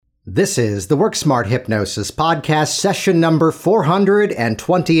This is the Work Smart Hypnosis Podcast, session number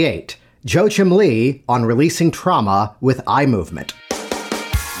 428. Joachim Lee on releasing trauma with eye movement.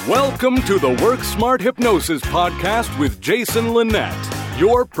 Welcome to the Work Smart Hypnosis Podcast with Jason Linett,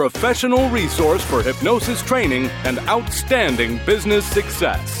 your professional resource for hypnosis training and outstanding business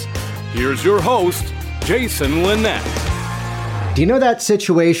success. Here's your host, Jason Linett. Do you know that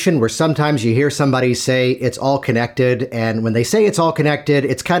situation where sometimes you hear somebody say it's all connected, and when they say it's all connected,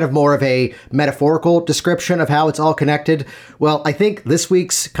 it's kind of more of a metaphorical description of how it's all connected? Well, I think this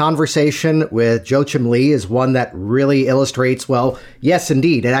week's conversation with Joachim Lee is one that really illustrates, well, yes,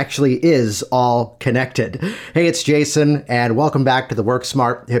 indeed, it actually is all connected. Hey, it's Jason, and welcome back to the Work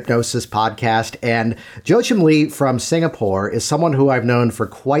Smart Hypnosis Podcast. And Joachim Lee from Singapore is someone who I've known for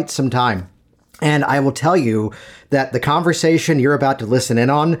quite some time. And I will tell you that the conversation you're about to listen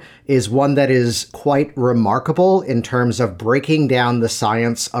in on is one that is quite remarkable in terms of breaking down the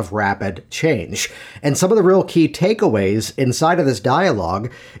science of rapid change. And some of the real key takeaways inside of this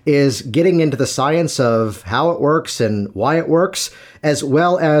dialogue is getting into the science of how it works and why it works, as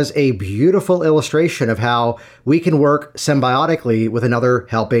well as a beautiful illustration of how we can work symbiotically with another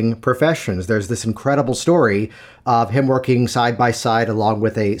helping professions. There's this incredible story of him working side by side along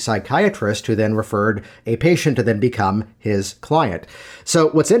with a psychiatrist who then referred a patient to then become his client. So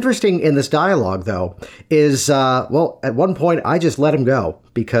what's interesting in this dialogue, though, is, at one point I just let him go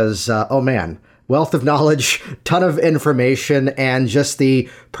because, wealth of knowledge, ton of information, and just the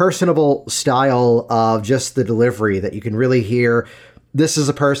personable style of just the delivery that you can really hear. This is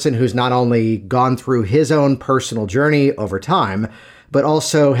a person who's not only gone through his own personal journey over time, but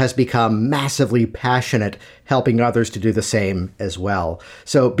also has become massively passionate helping others to do the same as well.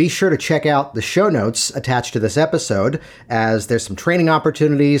 So be sure to check out the show notes attached to this episode, as there's some training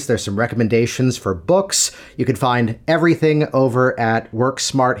opportunities, there's some recommendations for books. You can find everything over at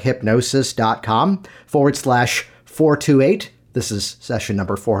worksmarthypnosis.com/428. This is session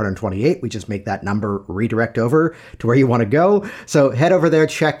number 428. We just make that number redirect over to where you want to go. So head over there,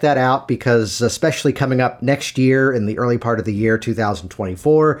 check that out, because especially coming up next year in the early part of the year,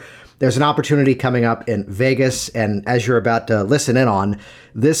 2024, there's an opportunity coming up in Vegas. And as you're about to listen in on,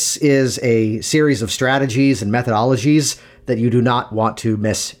 this is a series of strategies and methodologies that you do not want to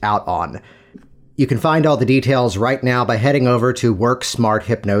miss out on. You can find all the details right now by heading over to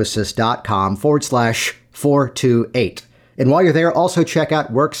worksmarthypnosis.com/428. And while you're there, also check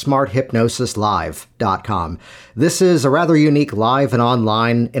out WorkSmartHypnosisLive.com. This is a rather unique live and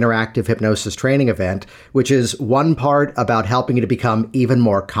online interactive hypnosis training event, which is one part about helping you to become even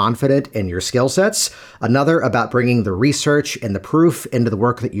more confident in your skill sets, another about bringing the research and the proof into the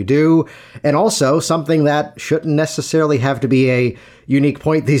work that you do, and also something that shouldn't necessarily have to be a unique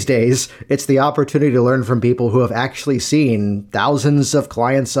point these days. It's the opportunity to learn from people who have actually seen thousands of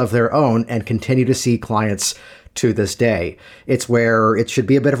clients of their own and continue to see clients to this day. It's where it should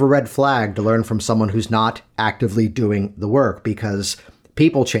be a bit of a red flag to learn from someone who's not actively doing the work, because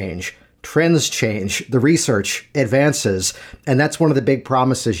people change, trends change, the research advances, and that's one of the big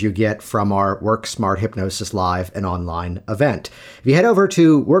promises you get from our Work Smart Hypnosis Live and online event. If you head over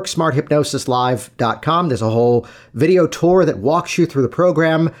to worksmarthypnosislive.com, there's a whole video tour that walks you through the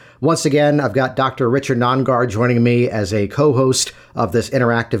program. Once again, I've got Dr. Richard Nongard joining me as a co-host of this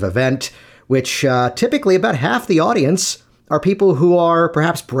interactive event, which typically about half the audience are people who are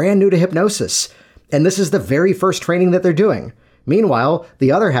perhaps brand new to hypnosis. And this is the very first training that they're doing. Meanwhile,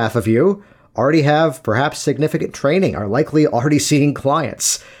 the other half of you already have perhaps significant training, are likely already seeing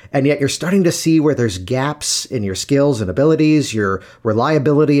clients. And yet you're starting to see where there's gaps in your skills and abilities. Your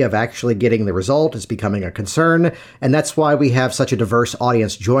reliability of actually getting the result is becoming a concern. And that's why we have such a diverse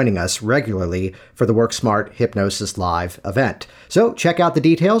audience joining us regularly for the Work Smart Hypnosis Live event. So check out the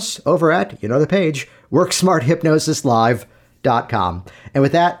details over at, the page, worksmarthypnosislive.com. And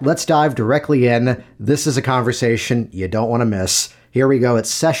with that, let's dive directly in. This is a conversation you don't want to miss. Here we go. It's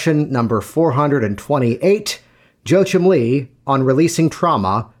session number 428. Joachim Lee on releasing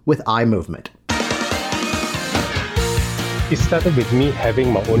trauma with eye movement. It started with me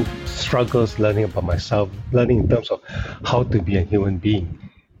having my own struggles, learning about myself, learning in terms of how to be a human being.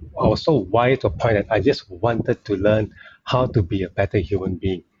 I was so wired to a point that I just wanted to learn how to be a better human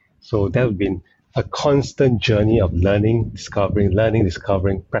being. So that has been a constant journey of learning,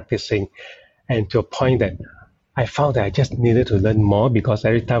 discovering, practicing, and to a point that I found that I just needed to learn more, because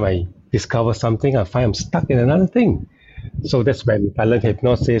every time I discover something, I find I'm stuck in another thing. So that's when I learned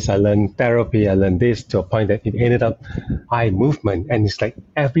hypnosis, I learned therapy, I learned this, to a point that it ended up eye movement. And it's like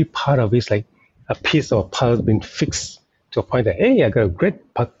every part of it is like a piece of a puzzle been fixed to a point that, hey, I got a great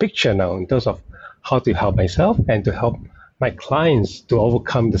picture now in terms of how to help myself and to help my clients to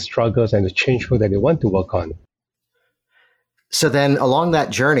overcome the struggles and the change that they want to work on. So then along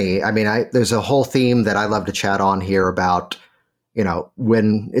that journey, I mean, there's a whole theme that I love to chat on here about,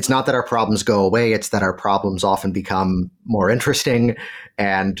 when it's not that our problems go away, it's that our problems often become more interesting.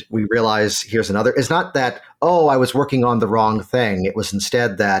 And we realize it's not that, oh, I was working on the wrong thing. It was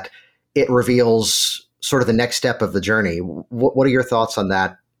instead that it reveals sort of the next step of the journey. What are your thoughts on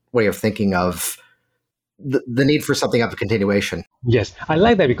that way of thinking of the need for something of a continuation? Yes, I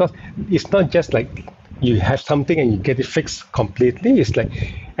like that because it's not just like you have something and you get it fixed completely. It's like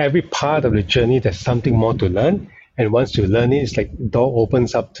every part of the journey, there's something more to learn. And once you learn it, it's like the door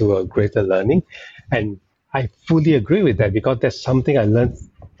opens up to a greater learning. And I fully agree with that because that's something I learned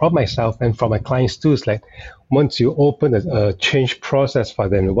from myself and from my clients too. It's like once you open a change process for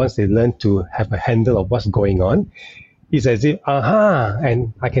them, once they learn to have a handle of what's going on, it's as if,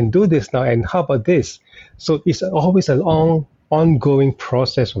 and I can do this now, and how about this? So it's always an ongoing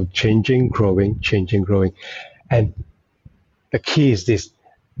process of changing, growing. And the key is this,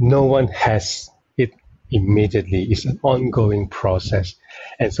 no one has it immediately. It's an ongoing process.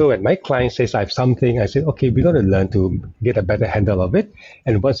 And so when my client says I have something, I say, okay, we're going to learn to get a better handle of it.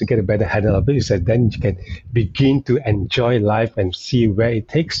 And once you get a better handle of it, you said, then you can begin to enjoy life and see where it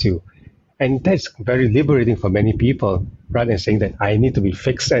takes you. And that's very liberating for many people, rather than saying that I need to be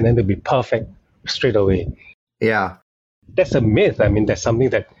fixed and then to be perfect straight away. Yeah. That's a myth. I mean, that's something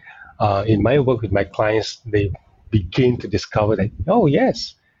that in my work with my clients, they begin to discover that, oh,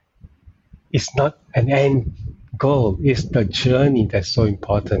 yes, it's not an end goal. It's the journey that's so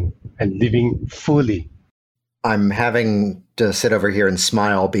important and living fully. I'm having to sit over here and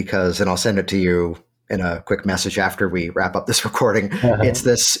smile and I'll send it to you in a quick message after we wrap up this recording. It's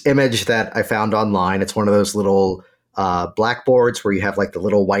this image that I found online. It's one of those little blackboards where you have like the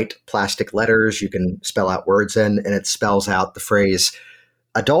little white plastic letters you can spell out words in, and it spells out the phrase,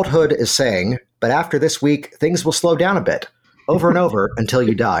 adulthood is saying, but after this week, things will slow down a bit, over and over until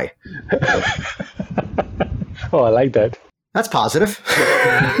you die. Oh, I like that. That's positive.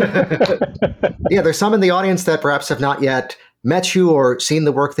 Yeah, there's some in the audience that perhaps have not yet met you or seen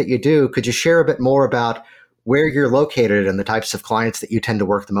the work that you do. Could you share a bit more about where you're located and the types of clients that you tend to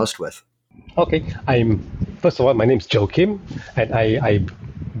work the most with? Okay, first of all, my name is Joachim, and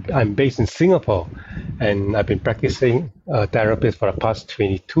I'm based in Singapore, and I've been practicing therapist for the past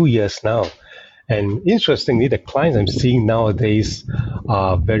 22 years now. And interestingly, the clients I'm seeing nowadays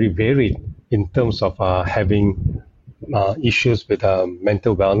are very varied in terms of having issues with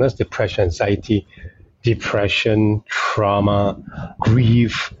mental wellness, depression, anxiety, depression, trauma,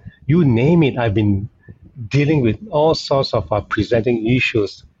 grief, you name it. I've been dealing with all sorts of presenting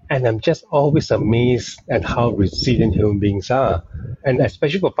issues. And I'm just always amazed at how resilient human beings are. And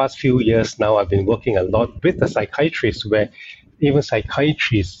especially for the past few years now, I've been working a lot with the psychiatrists, where even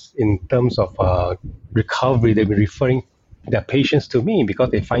psychiatrists, in terms of recovery, they've been referring their patients to me because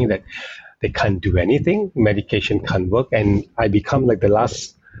they find that they can't do anything, medication can't work, and I become like the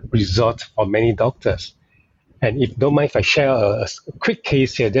last resort for many doctors. And if don't mind if I share a quick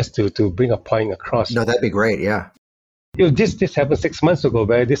case here just to bring a point across. No, that'd be great, yeah. This happened 6 months ago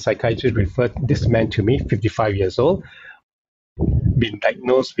where this psychiatrist referred this man to me, 55 years old, been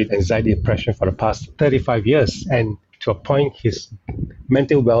diagnosed with anxiety and depression for the past 35 years. And to a point, his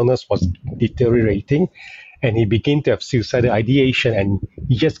mental wellness was deteriorating and he began to have suicidal ideation and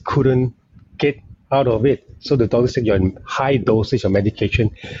he just couldn't get out of it. So the doctor said, you're in high dosage of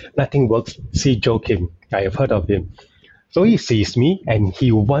medication, nothing works. See Joachim, I have heard of him. So he sees me and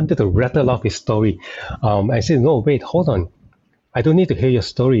he wanted to rattle off his story. I said, no, wait, hold on. I don't need to hear your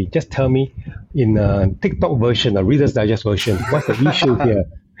story. Just tell me in a TikTok version, a Reader's Digest version, what's the issue here?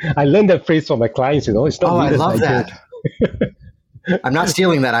 I learned that phrase from my clients, It's not Reader's I love Digest. that. I'm not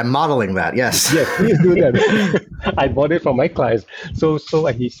stealing that. I'm modeling that. Yes. Yes, please do that. I bought it from my clients. So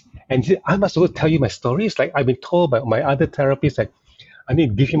he said, I must also tell you my story. It's like I've been told by my other therapists that I need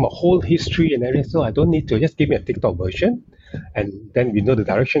to give him a whole history and everything. So I don't need to. Just give me a TikTok version. And then we know the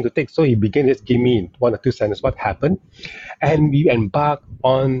direction to take. So he began to give me in 1 or 2 sentences what happened. And we embarked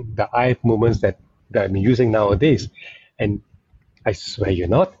on the eye movements that I'm using nowadays. And I swear you're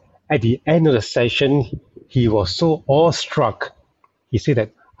not. At the end of the session, he was so awestruck. He said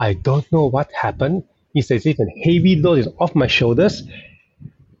that, I don't know what happened. He says, even heavy load is off my shoulders.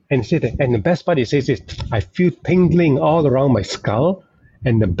 And he said that, and the best part he says is, I feel tingling all around my skull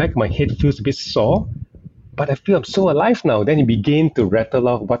and the back of my head feels a bit sore. But I feel I'm so alive now. Then he began to rattle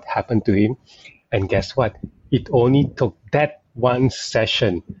off what happened to him. And guess what? It only took that one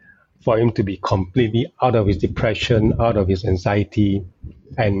session for him to be completely out of his depression, out of his anxiety,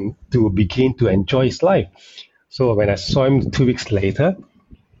 and to begin to enjoy his life. So when I saw him 2 weeks later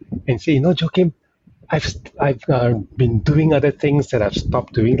and say, Joachim, I've been doing other things that I've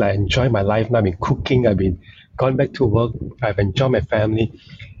stopped doing, like enjoy my life now. I've been cooking. I've been gone back to work. I've enjoyed my family.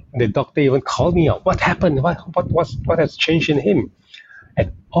 The doctor even called me out. What happened? What has changed in him?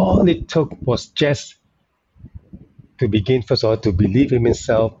 And all it took was just to begin, first of all, to believe in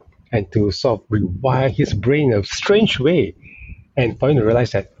himself and to sort of rewire his brain in a strange way. And for him to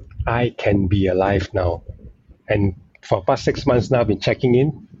realize that I can be alive now. And for the past 6 months now, I've been checking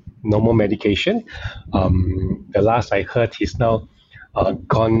in, no more medication. The last I heard, he's now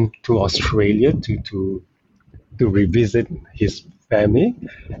gone to Australia to revisit his family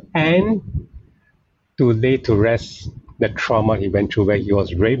and to lay to rest the trauma he went through, where he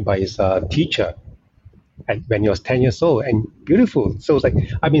was raped by his teacher when he was 10 years old. And beautiful. So it's like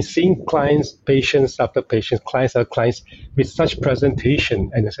I've been seeing clients, patients after patients, clients after clients with such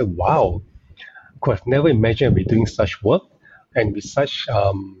presentation. And I said, wow, I could have never imagined we're doing such work and with such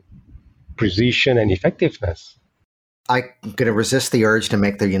precision and effectiveness. I'm going to resist the urge to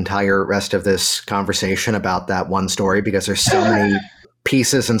make the entire rest of this conversation about that one story because there's so many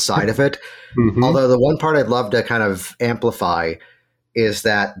pieces inside of it. Mm-hmm. Although the one part I'd love to kind of amplify is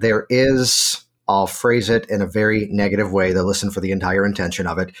that there is, I'll phrase it in a very negative way, to listen for the entire intention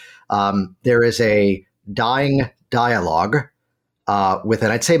of it. There is a dying dialogue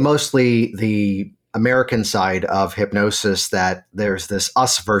within, I'd say mostly the American side of hypnosis, that there's this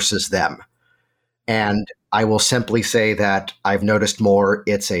us versus them. And I will simply say that I've noticed more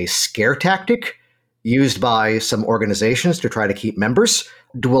it's a scare tactic used by some organizations to try to keep members.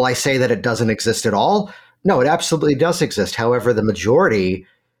 Will I say that it doesn't exist at all? No, it absolutely does exist. However, the majority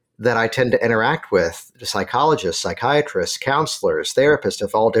that I tend to interact with, psychologists, psychiatrists, counselors, therapists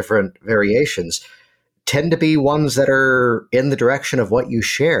of all different variations, tend to be ones that are in the direction of what you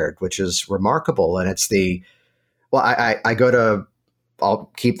shared, which is remarkable. And it's I go to,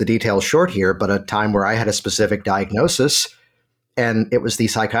 I'll keep the details short here, but a time where I had a specific diagnosis, and it was the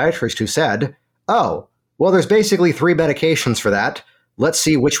psychiatrist who said, oh, well, there's basically 3 medications for that. Let's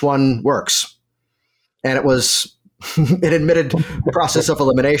see which one works. And it was an admitted process of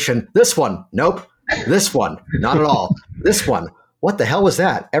elimination. This one, nope. This one, not at all. This one, what the hell was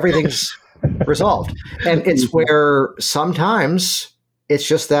that? Everything's resolved. And it's where sometimes it's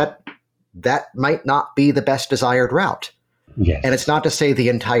just that might not be the best desired route. Yes. And it's not to say the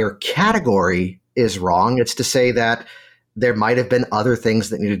entire category is wrong. It's to say that there might have been other things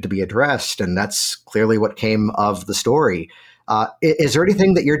that needed to be addressed. And that's clearly what came of the story. Is there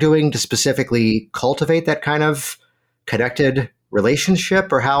anything that you're doing to specifically cultivate that kind of connected relationship?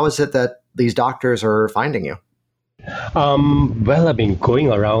 Or how is it that these doctors are finding you? Well, I've been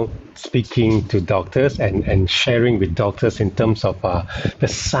going around speaking to doctors and sharing with doctors in terms of the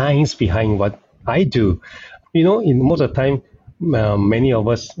science behind what I do. In most of the time, many of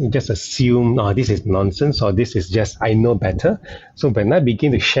us just assume, this is nonsense, or this is just, I know better. So when I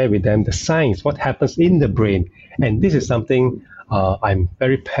begin to share with them the science, what happens in the brain, and this is something I'm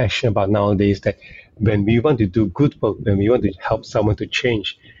very passionate about nowadays, that when we want to do good work, when we want to help someone to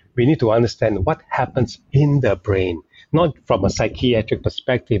change, we need to understand what happens in the brain, not from a psychiatric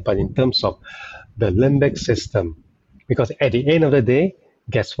perspective, but in terms of the limbic system. Because at the end of the day,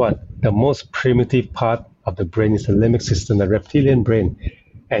 guess what? The most primitive part of the brain is the limbic system, the reptilian brain.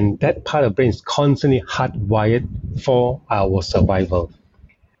 And that part of the brain is constantly hardwired for our survival.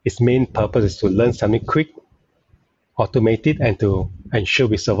 Its main purpose is to learn something quick, automate it, and to ensure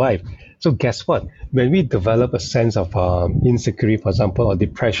we survive. So guess what? When we develop a sense of insecurity, for example, or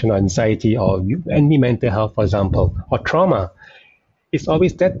depression or anxiety, or any mental health, for example, or trauma, it's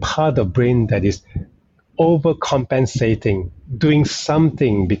always that part of the brain that is overcompensating, doing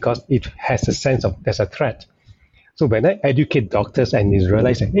something because it has a sense of there's a threat. So when I educate doctors and they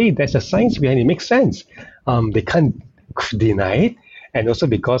realize that, hey, there's a science behind it, makes sense. They can't deny it. And also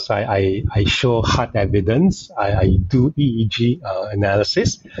because I show hard evidence, I do EEG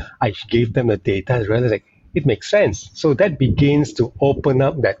analysis, I give them the data, and realize like, it makes sense. So that begins to open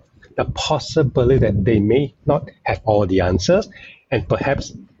up that the possibility that they may not have all the answers, and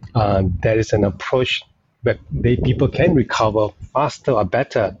perhaps there is an approach that people can recover faster or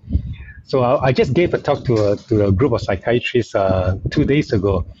better. So I just gave a talk to a group of psychiatrists 2 days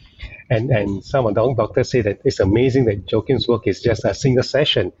ago. And some of the doctors say that it's amazing that Joachim's work is just a single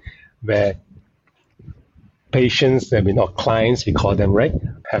session where patients, or clients, we call them, right,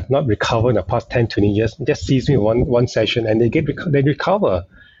 have not recovered in the past 10, 20 years, just sees me one session and they recover.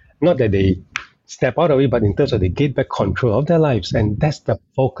 Not that they step out of it, but in terms of they get back control of their lives. And that's the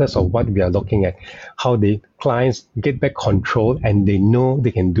focus of what we are looking at, how the clients get back control and they know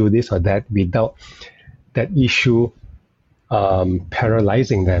they can do this or that without that issue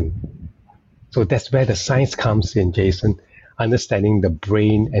paralyzing them. So that's where the science comes in, Jason, understanding the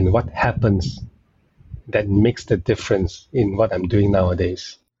brain and what happens that makes the difference in what I'm doing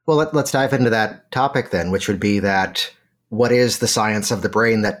nowadays. Well, let's dive into that topic then, which would be that what is the science of the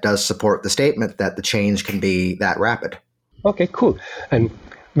brain that does support the statement that the change can be that rapid? Okay, cool. And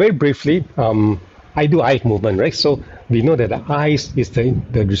very briefly, I do eye movement, right? So we know that the eyes is the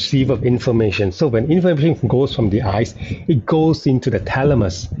receiver of information. So when information goes from the eyes, it goes into the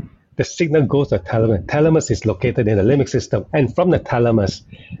thalamus. The signal goes to the thalamus. Thalamus is located in the limbic system. And from the thalamus,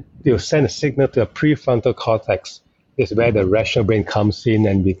 you'll send a signal to the prefrontal cortex. Is where the rational brain comes in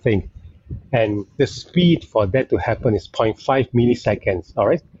and we think. And the speed for that to happen is 0.5 milliseconds, all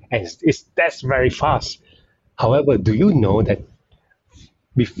right? And that's very fast. However, do you know that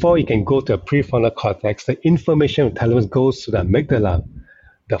before you can go to a prefrontal cortex, the information of the thalamus goes to the amygdala,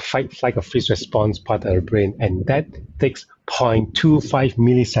 the fight, flight, or freeze response part of the brain, and that takes 0.25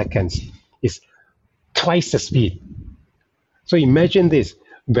 milliseconds. It's twice the speed. So imagine this.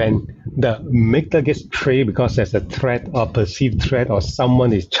 When the amygdala gets triggered because there's a threat or perceived threat or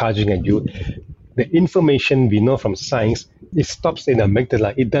someone is charging at you, the information we know from science, it stops in the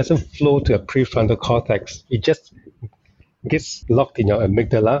amygdala. It doesn't flow to a prefrontal cortex. It just gets locked in your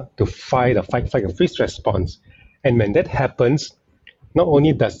amygdala to fight or fight, flight, or freeze response. And when that happens, not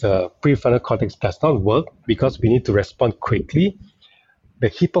only does the prefrontal cortex does not work because we need to respond quickly, the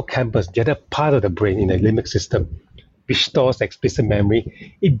hippocampus, the other part of the brain in the limbic system, which stores explicit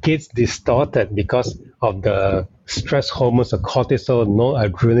memory, it gets distorted because of the stress hormones, the cortisol, no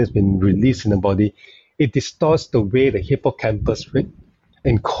adrenaline has been released in the body. It distorts the way the hippocampus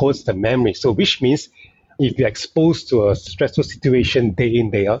encodes the memory. So which means if you're exposed to a stressful situation day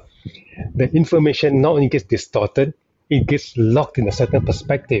in, day out, the information not only gets distorted, it gets locked in a certain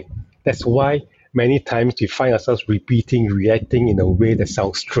perspective. That's why many times we find ourselves repeating, reacting in a way that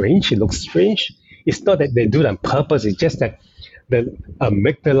sounds strange, it looks strange. It's not that they do it on purpose, it's just that the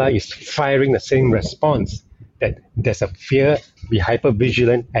amygdala is firing the same response, that there's a fear, be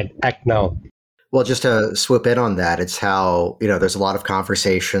hypervigilant, and act now. Well, just to swoop in on that, it's how, there's a lot of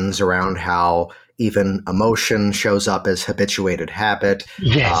conversations around how even emotion shows up as habituated habit.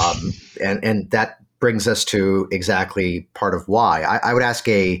 Yes. And that brings us to exactly part of why. I would ask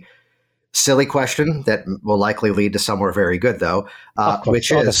a silly question that will likely lead to somewhere very good, though,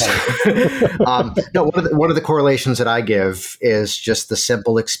 which is no. One of the correlations that I give is just the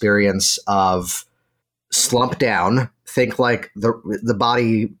simple experience of slump down, think like the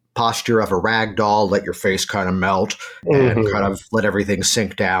body posture of a rag doll, let your face kind of melt and kind of let everything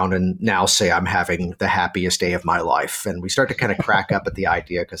sink down, and now say I'm having the happiest day of my life, and we start to kind of crack up at the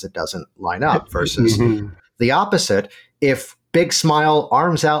idea because it doesn't line up. Versus the opposite, if big smile,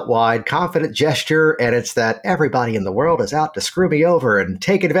 arms out wide, confident gesture, and it's that everybody in the world is out to screw me over and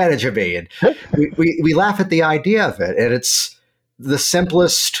take advantage of me. And we laugh at the idea of it. And it's the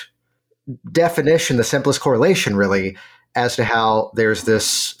simplest definition, the simplest correlation, really, as to how there's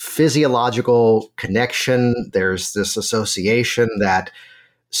this physiological connection, there's this association that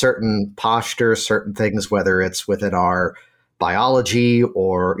certain postures, certain things, whether it's within our biology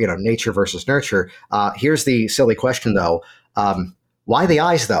or, nature versus nurture. Here's the silly question, though. Why the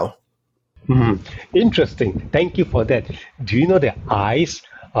eyes, though? Interesting. Thank you for that. Do you know the eyes,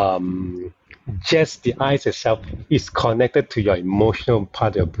 just the eyes itself is connected to your emotional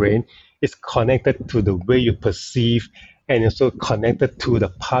part of your brain. It's connected to the way you perceive and also connected to the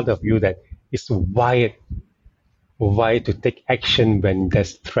part of you that is wired to take action when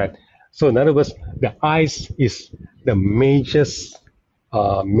there's threat. So in other words, the eyes is the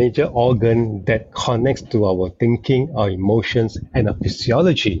major organ that connects to our thinking, our emotions, and our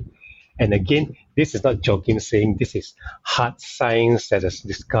physiology. And again, this is not Joachim saying, this is hard science that has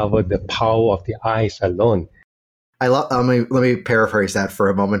discovered the power of the eyes alone. Let me paraphrase that for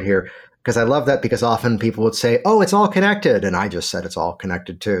a moment here, because I love that, because often people would say, oh, it's all connected. And I just said it's all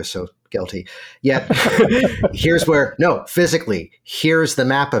connected too. So guilty. Yet here's where, no, physically, here's the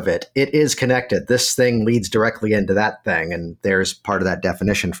map of it. It is connected. This thing leads directly into that thing. And there's part of that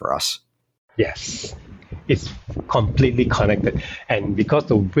definition for us. Yes, it's completely connected. And because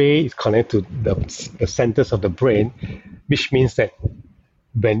the way it's connected to the centers of the brain, which means that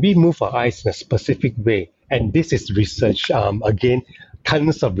when we move our eyes in a specific way, and this is research, again,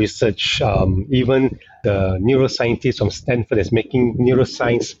 tons of research, even the neuroscientist from Stanford is making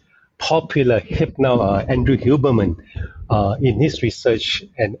neuroscience popular, hip now, Andrew Huberman, in his research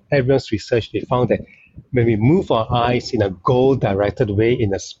and everyone's research, they found that when we move our eyes in a goal-directed way,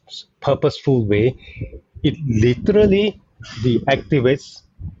 in a purposeful way, it literally deactivates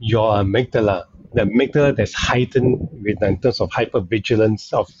your amygdala. the amygdala that's heightened in terms of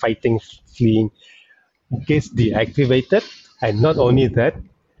hypervigilance, of fighting, fleeing, gets deactivated. And not only that,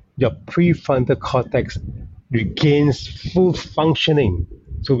 your prefrontal cortex regains full functioning.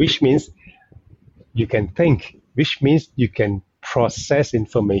 So, which means you can think, which means you can process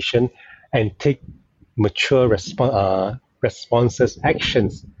information and take mature responses,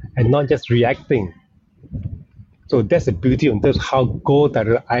 actions, and not just reacting. So that's the beauty in terms of how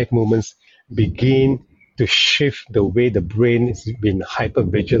goal-directed eye movements begin to shift the way the brain is being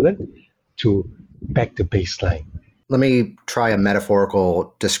hyper-vigilant to back to baseline. Let me try a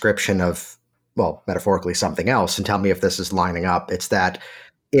metaphorical description of, well, metaphorically something else, and tell me if this is lining up. It's that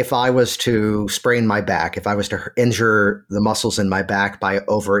if I was to sprain my back, if I was to injure the muscles in my back by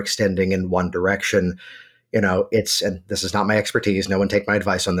overextending in one direction, and this is not my expertise, no one take my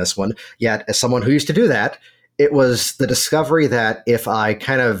advice on this one, yet as someone who used to do that, it was the discovery that if I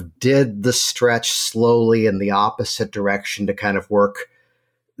kind of did the stretch slowly in the opposite direction to kind of work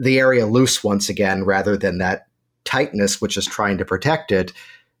the area loose once again, rather than that tightness, which is trying to protect it,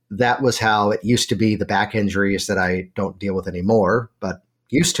 that was how it used to be the back injuries that I don't deal with anymore, but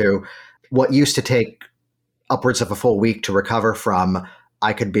used to. What used to take upwards of a full week to recover from,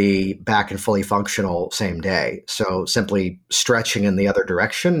 I could be back and fully functional same day. So simply stretching in the other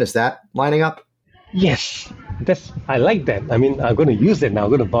direction, is that lining up? Yes, I like that. I mean, I'm going to use that now. I'm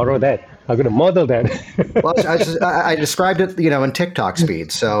going to borrow that. I'm going to model that. Well, I described it, in TikTok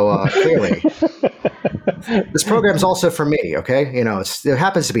speed. So clearly, this program's also for me. Okay, it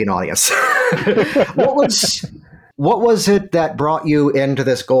happens to be an audience. What was it that brought you into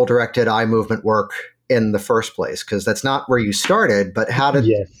this goal-directed eye movement work in the first place? Because that's not where you started, but how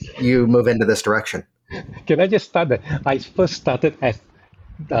did you move into this direction? Can I just start that? I first started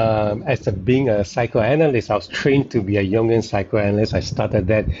being a psychoanalyst. I was trained to be a Jungian psychoanalyst. I started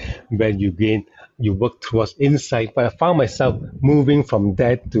that when you work towards insight, but I found myself moving from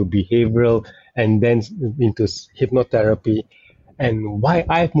that to behavioral and then into hypnotherapy. And why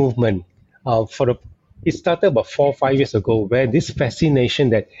eye movement? It started about 4 or 5 years ago, where this fascination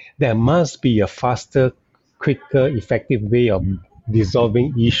that there must be a faster, quicker, effective way of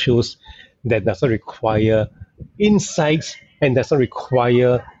resolving issues that doesn't require insights and doesn't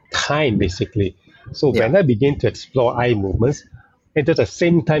require time, basically. So when I began to explore eye movements, and at the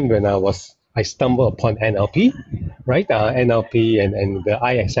same time when I stumbled upon NLP, right? NLP and the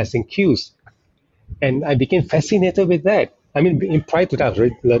eye accessing cues. And I became fascinated with that. I mean, prior to that, I was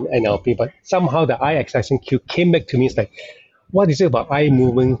already learned NLP, but somehow the eye accessing cue came back to me. It's like, what is it about eye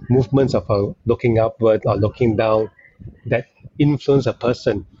movements of looking upward or looking down that influence a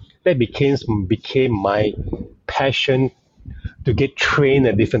person? That became my passion to get trained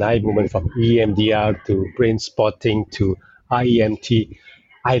at different eye movements, from EMDR to brain spotting to IEMT.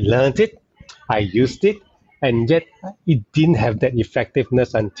 I learned it, I used it, and yet it didn't have that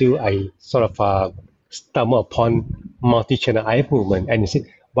effectiveness until I sort of stumbled upon multi-channel eye movement. And you said,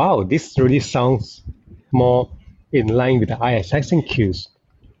 wow, this really sounds more in line with the eye accessing cues.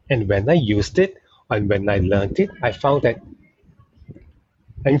 And when I used it, and when I learned it, I found that,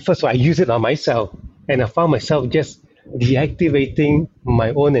 and first of all, I used it on myself, and I found myself just deactivating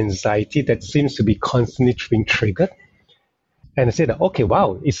my own anxiety that seems to be constantly being triggered. And I said, okay,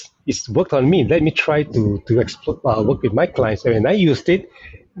 wow, it's worked on me. Let me try to explore, work with my clients. And when I used it,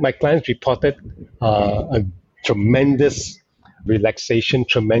 my clients reported a tremendous relaxation,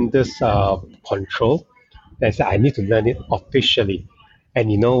 tremendous control. And I said, I need to learn it officially.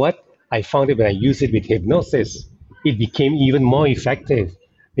 And you know what? I found it when I used it with hypnosis, it became even more effective,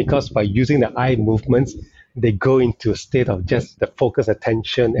 because by using the eye movements, they go into a state of just the focused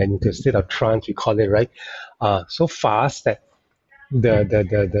attention and into a state of trance, we call it, right? So fast that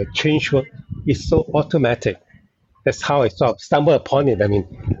the change work is so automatic. That's how I sort of stumbled upon it. I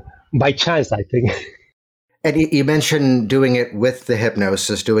mean, by chance, I think. And you mentioned doing it with the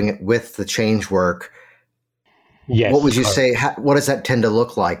hypnosis, doing it with the change work. Yes. What would you say? What does that tend to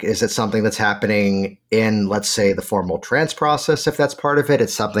look like? Is it something that's happening in, let's say, the formal trance process, if that's part of it?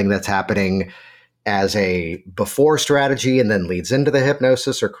 It's something that's happening as a before strategy and then leads into the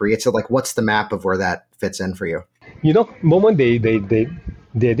hypnosis or creates it? Like, what's the map of where that fits in for you? Moment they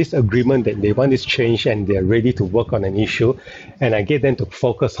this agreement that they want this change and they're ready to work on an issue, and I get them to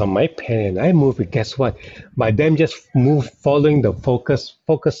focus on my pen and I move it. Guess what? By them just following the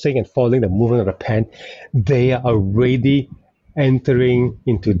focusing and following the movement of the pen, they are already entering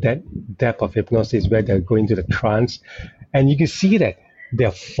into that depth of hypnosis where they're going to the trance, and you can see that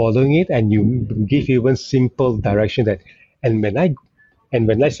they're following it, and you give even simple direction that, and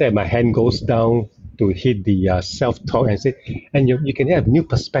when let's say my hand goes down to hit the self-talk and say, and you can have new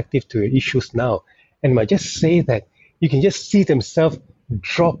perspective to your issues now. And I just say that you can just see themselves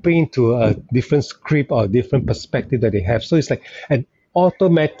dropping into a different script or different perspective that they have. So it's like an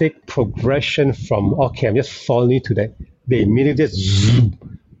automatic progression from, okay, I'm just falling into that. They immediately just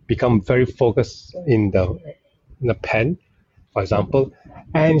zoom, become very focused in the pen, for example.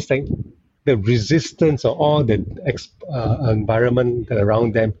 And it's like the resistance or all the environment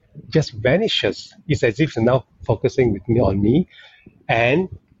around them just vanishes. It's as if they're now focusing with me on me. And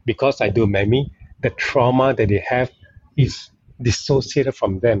because I do memory, the trauma that they have is dissociated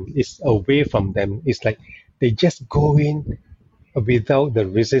from them, it's away from them. It's like they just go in without the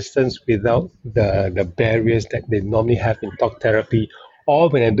resistance, without the barriers that they normally have in talk therapy. Or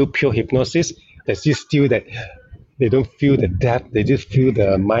when I do pure hypnosis, there's this still that they don't feel the depth, they just feel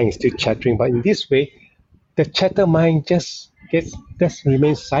the mind is still chattering. But in this way, the chatter mind just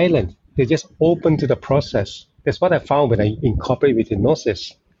remains silent. They just open to the process. That's what I found when I incorporate with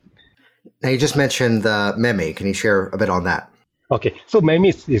hypnosis. Now, you just mentioned the MEMI. Can you share a bit on that? Okay, so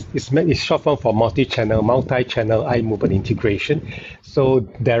MEMI is short form for multi-channel eye movement integration. So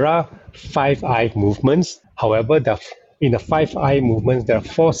there are 5 eye movements. However, in the 5 eye movements, there are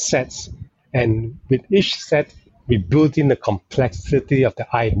 4 sets. And with each set, we build in the complexity of the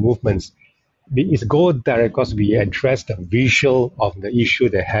eye movements. It's go direct because we address the visual of the issue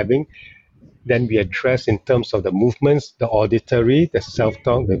they're having. Then we address in terms of the movements, the auditory, the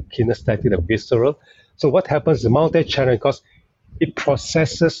self-talk, the kinesthetic, the visceral. So what happens is multi-channel because it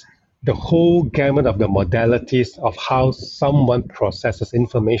processes the whole gamut of the modalities of how someone processes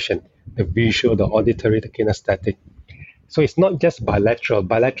information, the visual, the auditory, the kinesthetic. So it's not just bilateral.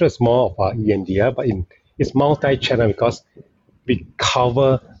 Bilateral is more of our EMDR, but it's multi-channel because we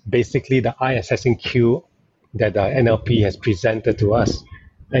cover basically the eye assessing cue that the NLP has presented to us.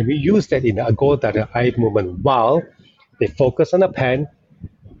 And we use that in the go direct eye movement while they focus on the pen.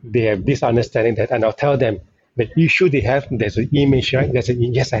 They have this understanding that, and I'll tell them the issue they have, there's an image, right?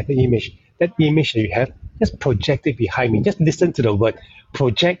 Yes, I have an image. That image that you have, just project it behind me. Just listen to the word.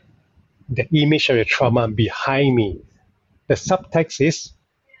 Project the image of your trauma behind me. The subtext is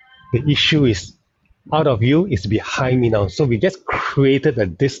the issue is out of you, is behind me now. So we just created a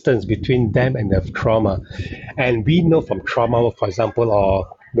distance between them and the trauma. And we know from trauma, for example, or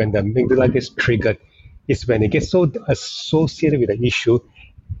when the amygdala gets triggered, is when it gets so associated with the issue,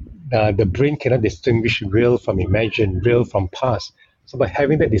 the brain cannot distinguish real from imagined, real from past. So by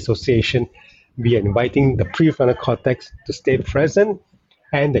having that dissociation, we are inviting the prefrontal cortex to stay present,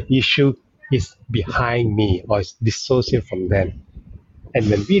 and the issue is behind me or is dissociated from them. And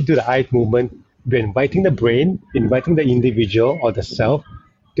when we do the eye movement, we're inviting the brain, inviting the individual or the self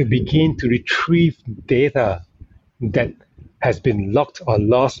to begin to retrieve data that has been locked or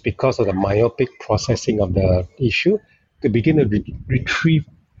lost because of the myopic processing of the issue, to begin to retrieve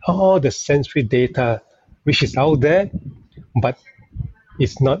all the sensory data which is out there, but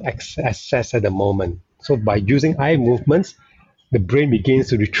it's not accessed at the moment. So by using eye movements, the brain begins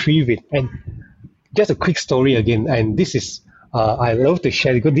to retrieve it. And just a quick story again, and this is, I love to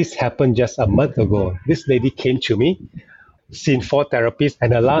share because this happened just a month ago. This lady came to me, seen 4 therapists,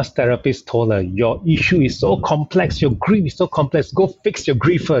 and the last therapist told her, your issue is so complex, your grief is so complex, go fix your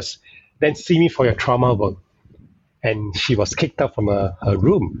grief first, then see me for your trauma work. And she was kicked out from her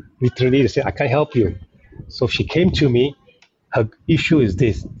room. Literally, they said, I can't help you. So she came to me. Her issue is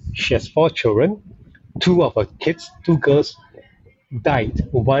this. She has 4 children. 2 of her kids, 2 girls, died.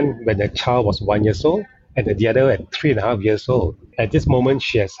 One when the child was 1 year old, and the other at 3.5 years old. At this moment,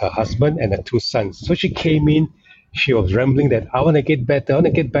 she has her husband and her 2 sons. So she came in. She was rambling that, I want to get better, I want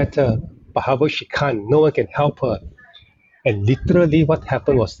to get better. But however, she can't. No one can help her. And literally what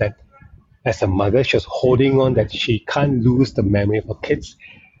happened was that as a mother, she was holding on that she can't lose the memory of her kids.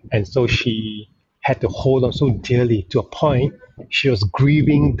 And so she had to hold on so dearly to a point she was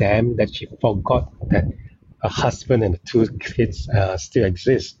grieving them that she forgot that her husband and the 2 kids still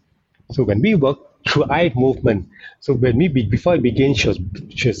exist. So when we work through eye movement, so when before it began,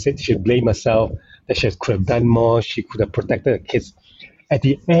 she said she blamed herself, that she could have done more, she could have protected her kids. At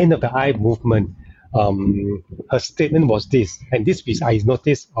the end of the eye movement, her statement was this, and this piece I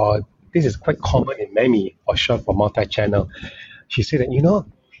noticed, this is quite common in MEMI, or short for multi-channel. She said that,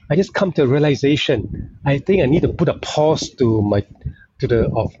 I just come to a realization. I think I need to put a pause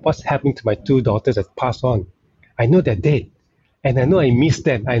of what's happening to my 2 daughters that passed on. I know they're dead, and I know I miss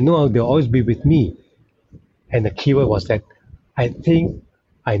them. I know they'll always be with me. And the keyword was that I think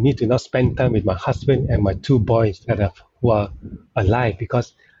I need to now spend time with my husband and my 2 boys who are alive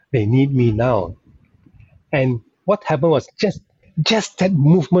because they need me now. And what happened was just Just that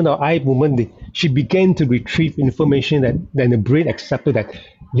movement or eye movement, she began to retrieve information that then the brain accepted that,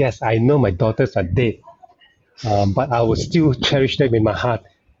 yes, I know my daughters are dead, but I will still cherish them in my heart.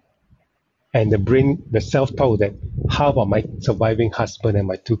 And the brain, the self-talk that, how about my surviving husband and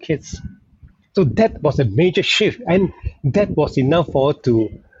my two kids? So that was a major shift, and that was enough for her to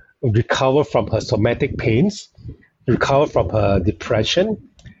recover from her somatic pains, recover from her depression,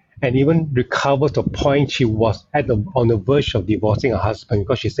 and even recover to a point she was on the verge of divorcing her husband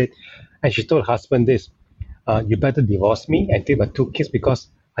because she said, and she told her husband this, you better divorce me and take my two kids because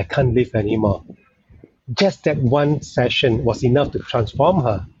I can't live anymore. Just that one session was enough to transform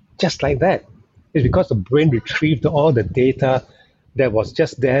her, just like that. It's because the brain retrieved all the data that was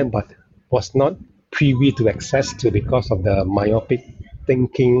just there but was not privy to access to because of the myopic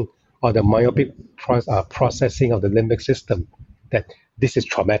thinking or the myopic processing of the limbic system, that this is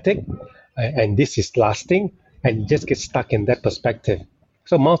traumatic and this is lasting, and you just get stuck in that perspective.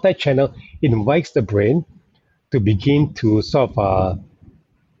 So multi-channel invites the brain to begin to sort of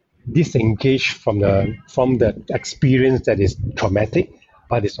disengage from the experience that is traumatic,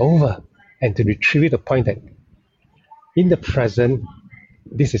 but it's over, and to retrieve the point that in the present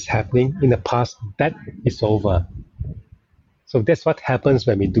this is happening, in the past that is over. So that's what happens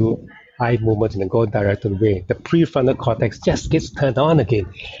when we do eye movements in a goal-directed way. The prefrontal cortex just gets turned on again.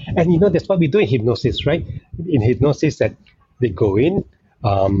 And that's what we do in hypnosis, right? In hypnosis, that they go in,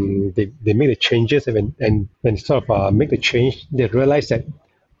 they make the changes, and when sort of make the change, they realize that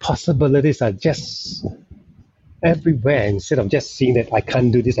possibilities are just everywhere. Instead of just seeing that I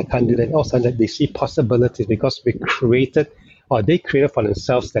can't do this, I can't do that, all of a sudden they see possibilities because they created for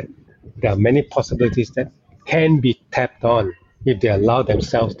themselves that there are many possibilities that can be tapped on if they allow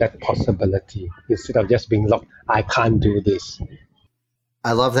themselves that possibility instead of just being locked, I can't do this.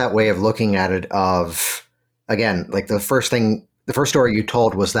 I love that way of looking at it of, again, like the first story you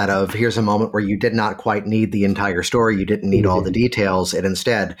told was that of, here's a moment where you did not quite need the entire story. You didn't need all the details. And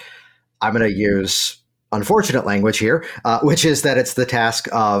instead, I'm going to use unfortunate language here, which is that it's the task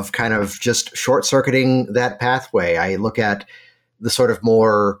of kind of just short-circuiting that pathway. I look at the sort of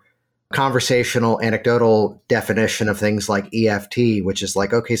more conversational, anecdotal definition of things like EFT, which is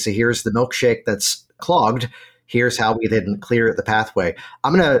like, okay, so here's the milkshake that's clogged. Here's how we didn't clear the pathway.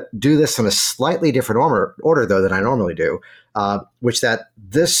 I'm going to do this in a slightly different order, though, than I normally do, which that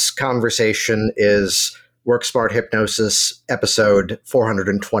this conversation is Work Smart Hypnosis episode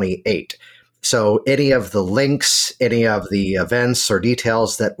 428. So any of the links, any of the events or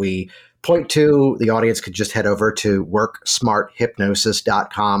details that we point to, the audience could just head over to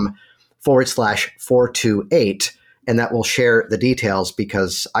worksmarthypnosis.com/428, and that will share the details,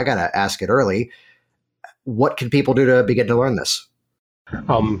 because I got to ask it early. What can people do to begin to learn this?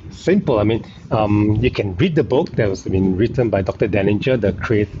 Simple. I mean, you can read the book that was written by Dr. Denninger, the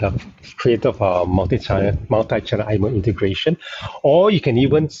creator of multi-channel eye movement integration, or you can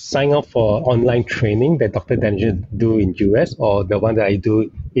even sign up for online training that Dr. Denninger do in US or the one that I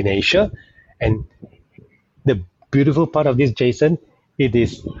do in Asia. And the beautiful part of this, Jason,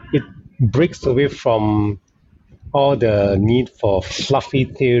 it breaks away from all the need for fluffy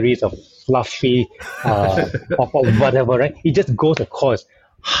theories of fluffy or whatever, right? It just goes across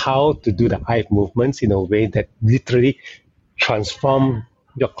how to do the eye movements in a way that literally transform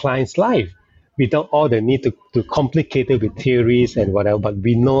your client's life without all the need to complicate it with theories and whatever. But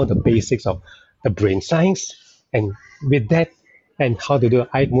we know the basics of the brain science, and with that and how to do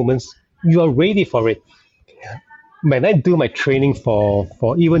eye movements, you are ready for it. When I do my training for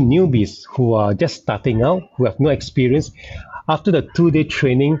even newbies who are just starting out, who have no experience, after the 2-day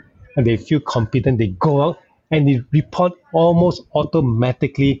training, and they feel competent, they go out and they report almost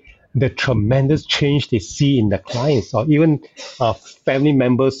automatically the tremendous change they see in the clients, or even family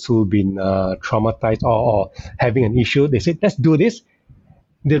members who've been traumatized or having an issue. They say, let's do this.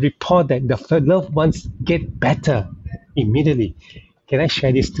 They report that the loved ones get better immediately. Can I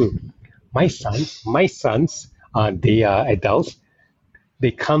share this too? My sons, they are adults.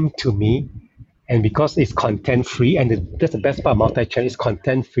 They come to me, and because it's content-free, and that's the best part of multi-channel, it's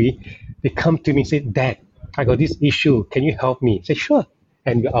content-free, they come to me and say, Dad, I got this issue. Can you help me? I say, sure.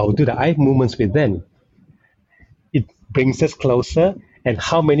 And I'll do the eye movements with them. It brings us closer. And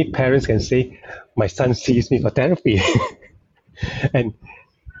how many parents can say, my son sees me for therapy? and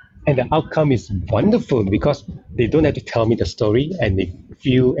the outcome is wonderful because they don't have to tell me the story, and they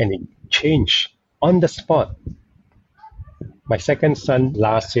feel and they change on the spot. My second son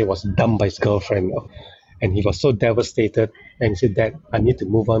last year was dumped by his girlfriend, and he was so devastated, and he said, Dad, I need to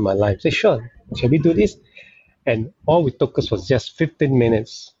move on my life. I said, sure, shall we do this? And all it took us was just 15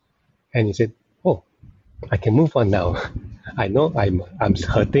 minutes. And he said, oh, I can move on now. I know I'm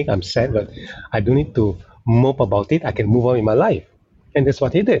hurting, I'm sad, but I don't need to mope about it. I can move on in my life. And that's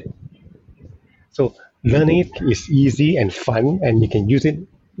what he did. So learning it is easy and fun, and you can use it.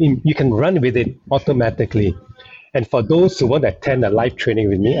 You can run with it automatically. And for those who want to attend a live training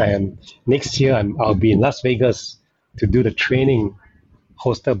with me, I am next year. I'll be in Las Vegas to do the training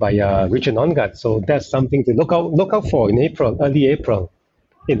hosted by Richard Ongard. So that's something to look out for in April, early April,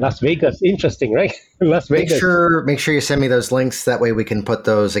 in Las Vegas. Interesting, right? Las Make Vegas. sure you send me those links. That way we can put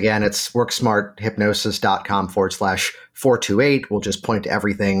those again. It's worksmarthypnosis.com/428. We'll just point to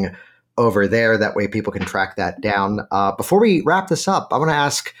everything over there. That way people can track that down. Before we wrap this up, I want to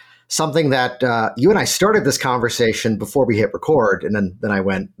ask something that you and I started this conversation before we hit record. And then I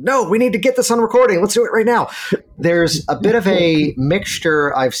went, no, we need to get this on recording. Let's do it right now. There's a bit of a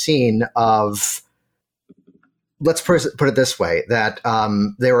mixture I've seen of, let's put it this way, that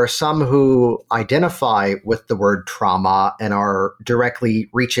there are some who identify with the word trauma and are directly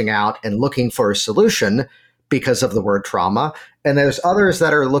reaching out and looking for a solution because of the word trauma. And there's others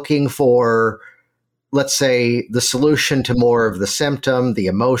that are looking for, let's say, the solution to more of the symptom, the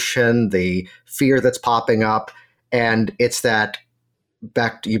emotion, the fear that's popping up. And it's that,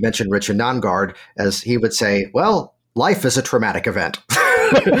 back to, you mentioned Richard Ongard, as he would say, well, life is a traumatic event.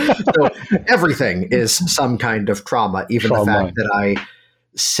 So everything is some kind of trauma, even the fact that I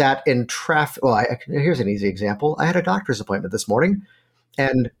sat in traffic. Well, here's an easy example. I had a doctor's appointment this morning,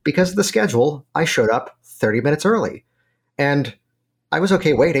 and because of the schedule, I showed up 30 minutes early. And I was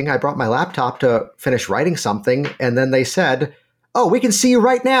okay waiting. I brought my laptop to finish writing something, and then they said, oh, we can see you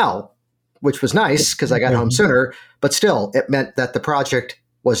right now, which was nice because I got home sooner, but still, it meant that the project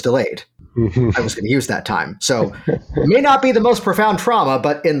was delayed. I was going to use that time. So it may not be the most profound trauma,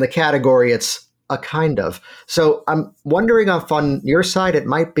 but in the category, it's a kind of. So I'm wondering if on your side, it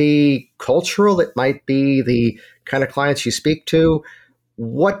might be cultural, it might be the kind of clients you speak to.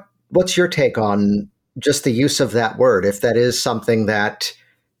 What's your take on just the use of that word, if that is something that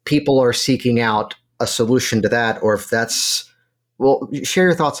people are seeking out a solution to that, or if that's, well, share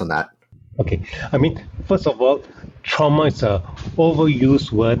your thoughts on that. Okay. I mean, first of all, trauma is a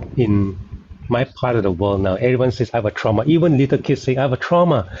overused word in my part of the world now. Everyone says, I have a trauma. Even little kids say, I have a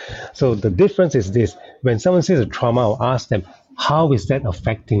trauma. So the difference is this. When someone says a trauma, I'll ask them, how is that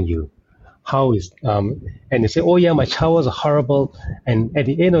affecting you? How is, and they say, oh yeah, my child was horrible. And at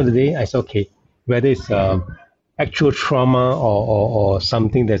the end of the day, I say, okay, whether it's actual trauma or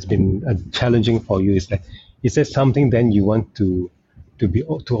something that's been challenging for you, is that something then you want to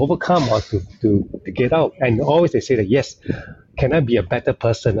overcome or to get out? And always they say that, yes, can I be a better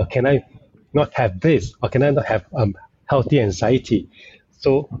person, or can I not have this, or can I not have healthy anxiety?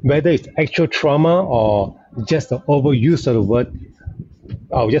 So whether it's actual trauma or just the overuse of the word,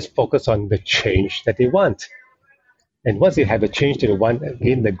 I'll just focus on the change that they want. And once they have a change that they want,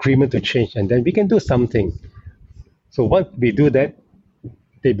 again, the agreement to change, and then we can do something. So once we do that,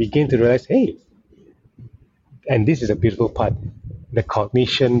 they begin to realize, hey, and this is a beautiful part, the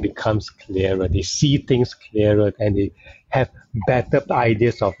cognition becomes clearer. They see things clearer, and they have better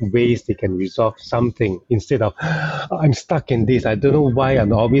ideas of ways they can resolve something, instead of, I'm stuck in this. I don't know why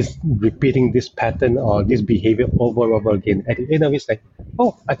I'm always repeating this pattern or this behavior over and over again. At the end of it, it's like,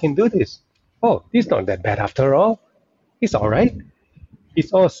 oh, I can do this. Oh, it's not that bad after all. It's all right.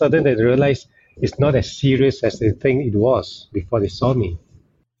 It's all of a sudden that they realize it's not as serious as they think it was before they saw me.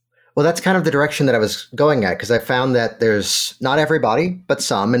 Well, that's kind of the direction that I was going at, because I found that there's not everybody, but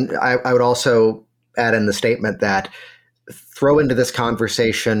some. And I would also add in the statement that throw into this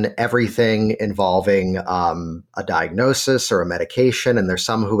conversation everything involving a diagnosis or a medication. And there's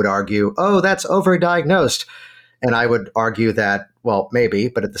some who would argue, oh, that's overdiagnosed. And I would argue that, well, maybe,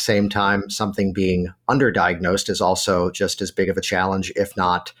 but at the same time, something being underdiagnosed is also just as big of a challenge, if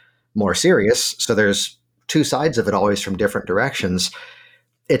not more serious. So there's two sides of it, always from different directions.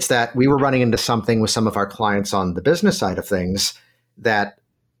 It's that we were running into something with some of our clients on the business side of things, that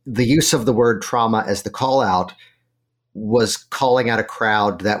the use of the word trauma as the call out was calling out a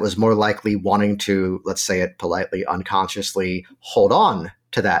crowd that was more likely wanting to, let's say it politely, unconsciously hold on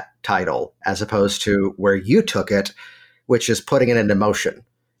to that title, as opposed to where you took it, which is putting it into motion.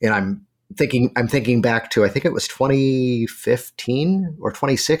 And I'm thinking back to, I think it was 2015 or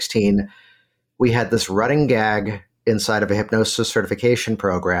 2016, we had this running gag inside of a hypnosis certification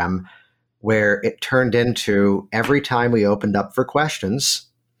program where it turned into, every time we opened up for questions,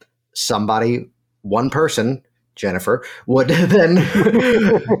 one person, Jennifer, would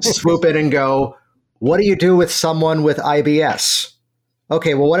then swoop in and go, what do you do with someone with IBS?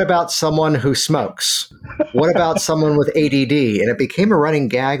 Okay, well, what about someone who smokes? What about someone with ADD? And it became a running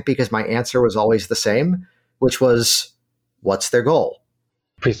gag because my answer was always the same, which was, what's their goal?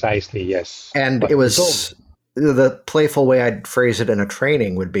 Precisely, yes. And it was the playful way I'd phrase it in a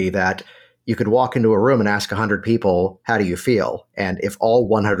training would be that you could walk into a room and ask 100 people, how do you feel? And if all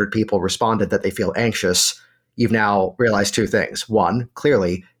 100 people responded that they feel anxious, you've now realized two things. One,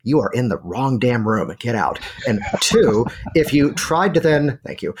 clearly, you are in the wrong damn room. Get out. And two, if you tried to then,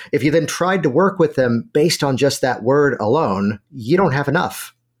 thank you, if you then tried to work with them based on just that word alone, you don't have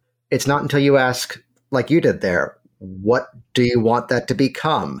enough. It's not until you ask, like you did there, what do you want that to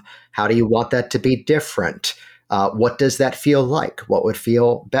become? How do you want that to be different? What does that feel like? What would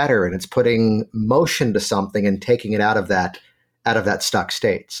feel better? And it's putting motion to something and taking it out of that stuck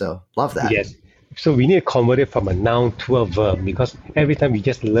state. So love that. Yes. So we need to convert it from a noun to a verb, because every time we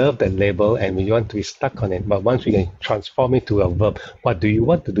just love that label and we want to be stuck on it. But once we can transform it to a verb, what do you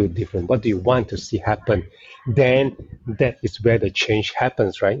want to do different? What do you want to see happen? Then that is where the change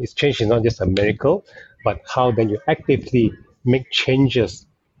happens, right? It's change is not just a miracle, but how then you actively make changes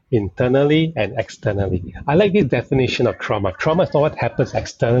internally and externally. I like this definition of trauma. Trauma is not what happens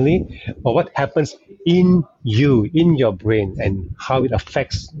externally, but what happens in you, in your brain, and how it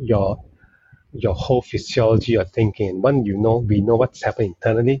affects your whole physiology, your thinking. And when we know what's happening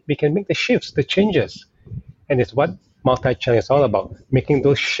internally, we can make the shifts, the changes. And it's what multi-channel is all about, making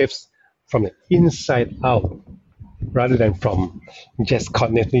those shifts from the inside out, rather than from just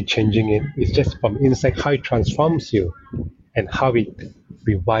cognitively changing it. It's just from inside, how it transforms you and how it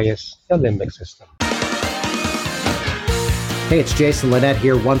rewires your limbic system. Hey, it's Jason Linett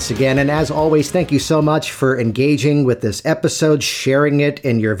here once again, and as always, thank you so much for engaging with this episode, sharing it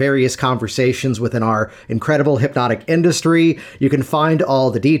in your various conversations within our incredible hypnotic industry. You can find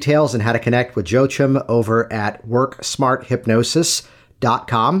all the details and how to connect with Joachim over at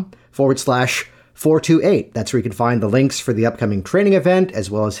worksmarthypnosis.com/428. That's where you can find the links for the upcoming training event, as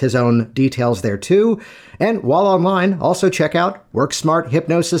well as his own details there too. And while online, also check out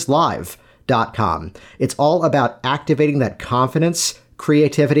WorkSmartHypnosisLive.com. It's all about activating that confidence,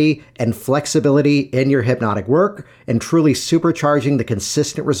 creativity, and flexibility in your hypnotic work and truly supercharging the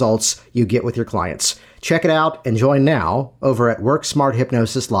consistent results you get with your clients. Check it out and join now over at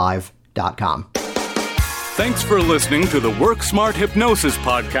WorkSmartHypnosisLive.com. Thanks for listening to the Work Smart Hypnosis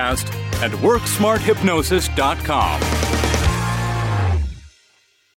podcast at WorkSmartHypnosis.com.